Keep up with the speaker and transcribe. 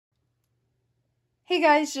Hey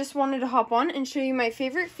guys, just wanted to hop on and show you my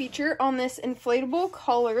favorite feature on this inflatable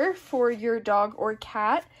collar for your dog or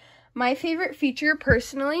cat. My favorite feature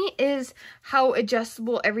personally is how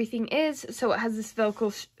adjustable everything is. So it has this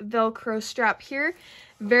Velcro strap here,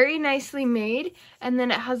 very nicely made, and then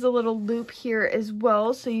it has a little loop here as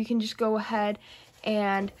well, so you can just go ahead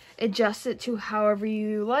and adjust it to however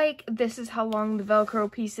you like. This is how long the Velcro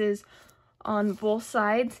piece is on both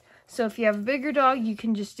sides. So if you have a bigger dog, you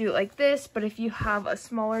can just do it like this, but if you have a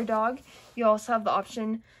smaller dog, you also have the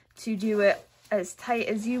option to do it as tight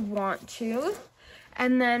as you want to.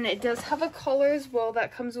 And then it does have a collar as well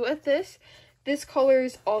that comes with this. This collar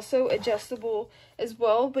is also adjustable as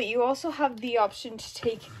well, but you also have the option to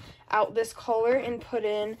take out this collar and put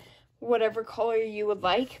in whatever collar you would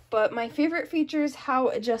like. But my favorite feature is how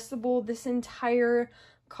adjustable this entire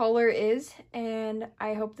collar is, and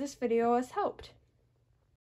I hope this video has helped.